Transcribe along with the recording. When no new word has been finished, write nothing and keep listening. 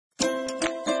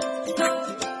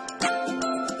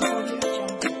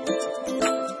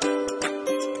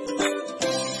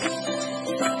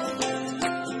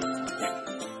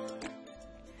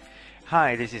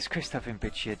Hi, this is Christophe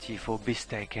Impecciati for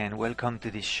BizTech, and welcome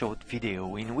to this short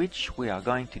video in which we are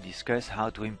going to discuss how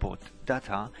to import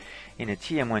data in a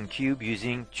TM1 cube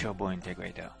using Turbo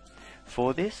Integrator.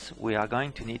 For this, we are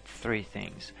going to need three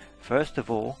things. First of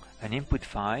all, an input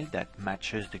file that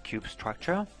matches the cube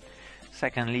structure.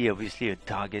 Secondly, obviously a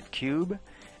target cube.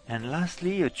 And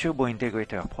lastly, a Turbo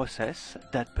Integrator process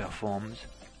that performs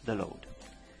the load.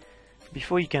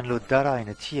 Before you can load data in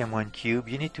a TM1 cube,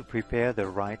 you need to prepare the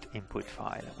right input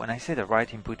file. When I say the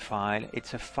right input file,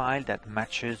 it's a file that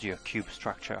matches your cube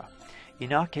structure.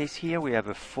 In our case here, we have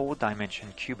a 4-dimension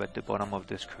cube at the bottom of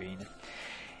the screen.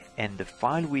 And the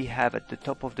file we have at the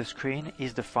top of the screen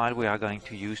is the file we are going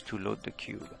to use to load the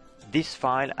cube. This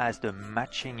file has the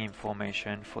matching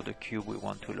information for the cube we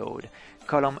want to load.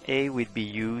 Column A will be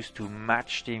used to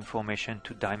match the information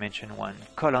to dimension 1.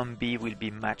 Column B will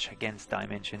be matched against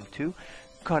dimension 2.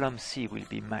 Column C will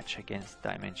be matched against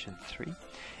dimension 3.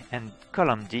 And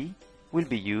column D will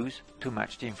be used to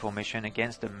match the information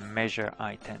against the measure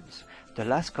items. The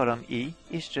last column E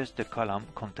is just the column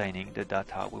containing the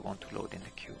data we want to load in the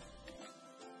cube.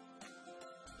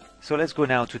 So let's go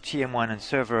now to TM1 and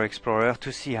Server Explorer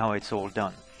to see how it's all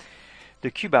done. The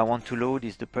cube I want to load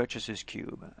is the purchases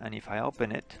cube, and if I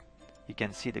open it, you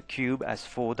can see the cube has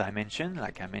 4 dimensions,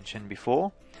 like I mentioned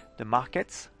before: the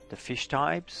markets, the fish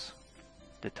types,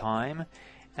 the time,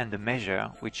 and the measure,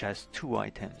 which has 2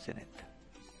 items in it.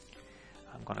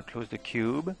 I'm going to close the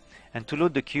cube, and to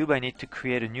load the cube I need to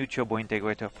create a new Turbo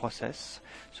Integrator process.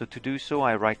 So to do so,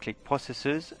 I right-click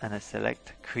Processes and I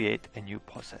select Create a New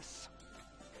Process.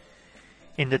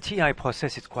 In the TI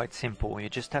process, it's quite simple. You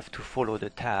just have to follow the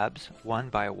tabs one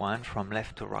by one from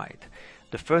left to right.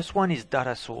 The first one is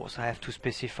data source. I have to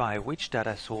specify which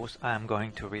data source I am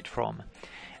going to read from.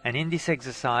 And in this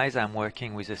exercise, I'm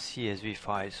working with a CSV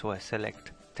file, so I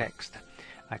select text.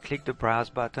 I click the browse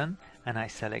button and I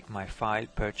select my file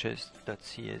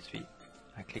purchase.csv.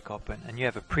 I click open, and you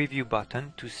have a preview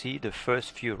button to see the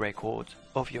first few records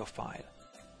of your file.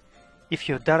 If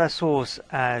your data source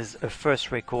has a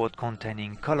first record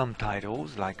containing column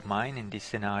titles, like mine in this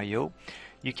scenario,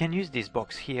 you can use this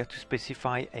box here to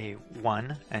specify a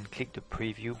 1 and click the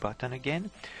preview button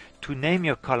again to name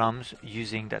your columns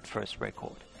using that first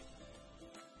record.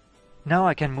 Now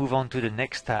I can move on to the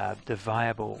next tab, the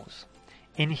variables.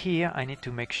 In here I need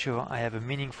to make sure I have a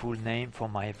meaningful name for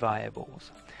my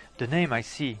variables. The name I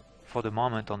see for the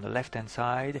moment on the left hand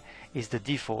side is the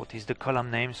default, is the column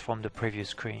names from the previous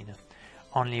screen.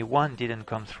 Only one didn't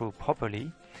come through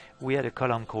properly. We had a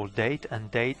column called date,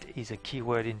 and date is a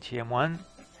keyword in TM1,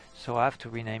 so I have to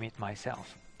rename it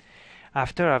myself.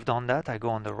 After I've done that, I go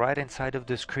on the right hand side of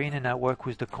the screen and I work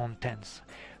with the contents.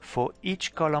 For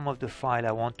each column of the file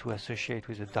I want to associate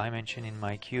with a dimension in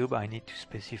my cube, I need to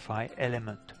specify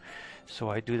element. So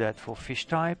I do that for fish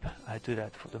type, I do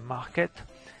that for the market,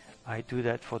 I do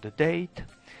that for the date,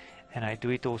 and I do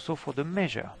it also for the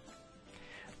measure.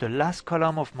 The last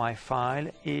column of my file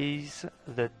is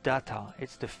the data.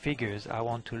 It's the figures I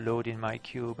want to load in my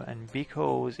cube, and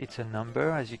because it's a number,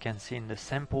 as you can see in the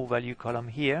sample value column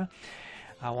here,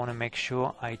 I want to make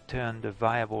sure I turn the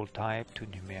variable type to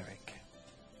numeric.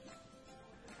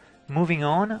 Moving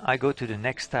on, I go to the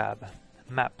next tab,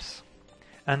 Maps.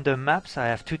 Under Maps I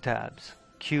have 2 tabs,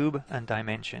 Cube and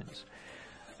Dimensions.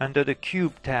 Under the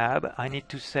Cube tab I need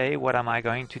to say what am I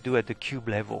going to do at the cube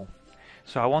level.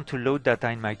 So I want to load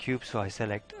data in my cube, so I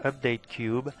select Update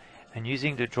Cube, and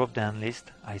using the drop-down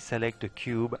list I select the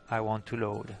cube I want to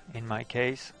load, in my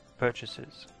case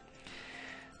purchases.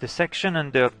 The section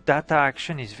under Data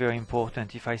Action is very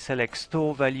important. If I select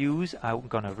Store Values, I'm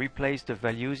going to replace the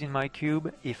values in my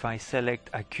cube. If I select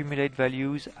Accumulate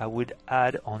Values, I would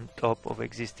add on top of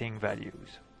existing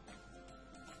values.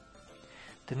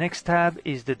 The next tab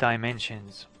is the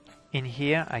Dimensions. In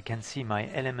here I can see my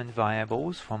element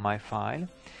variables from my file,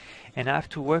 and I have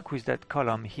to work with that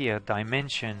column here,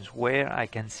 Dimensions, where I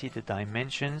can see the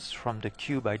dimensions from the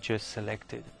cube I just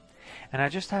selected. And I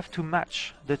just have to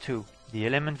match the two, the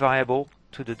element variable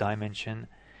to the dimension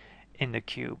in the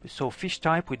cube. So fish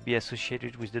type would be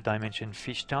associated with the dimension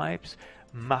fish types,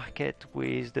 market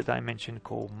with the dimension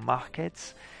called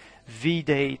markets,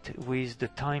 vDate with the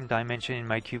time dimension in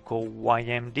my cube called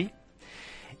YMD,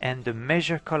 and the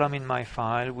measure column in my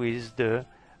file with the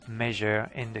measure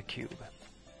in the cube.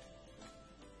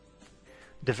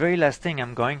 The very last thing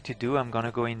I'm going to do, I'm going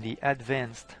to go in the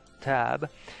Advanced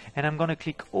tab, and I'm going to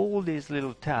click all these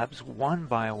little tabs one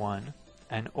by one,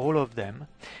 and all of them,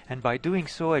 and by doing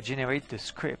so I generate the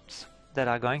scripts that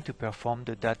are going to perform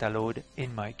the data load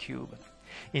in my cube.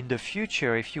 In the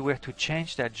future, if you were to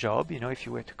change that job, if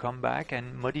you were to come back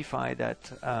and modify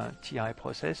that TI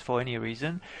process for any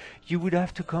reason, you would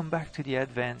have to come back to the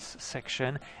advanced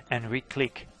section and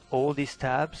re-click all these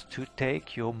tabs to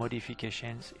take your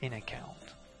modifications in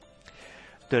account.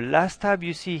 The last tab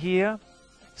you see here,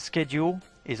 schedule,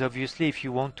 is obviously if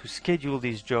you want to schedule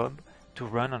this job to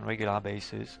run on regular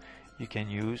basis, you can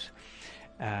use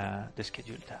the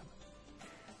schedule tab.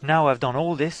 Now I've done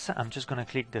all this, I'm just going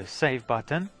to click the save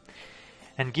button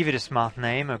and give it a smart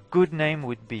name. A good name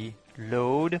would be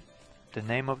load the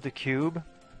name of the cube,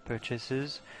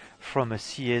 purchases, from a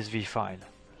CSV file,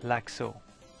 like so.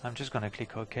 I'm just going to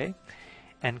click OK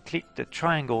and click the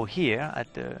triangle here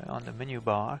on the menu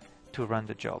bar to run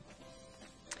the job.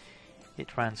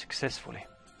 It ran successfully.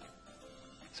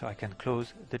 So I can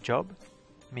close the job,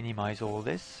 minimize all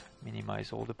this,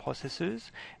 minimize all the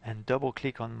processes, and double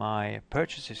click on my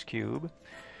purchases cube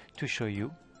to show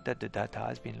you that the data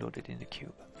has been loaded in the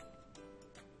cube.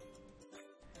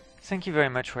 Thank you very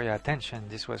much for your attention.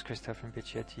 This was Christophe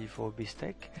Impicciati for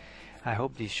BizTech. I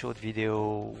hope this short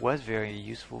video was very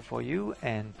useful for you,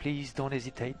 and please don't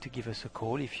hesitate to give us a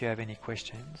call if you have any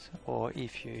questions or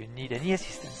if you need any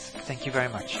assistance. Thank you very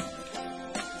much.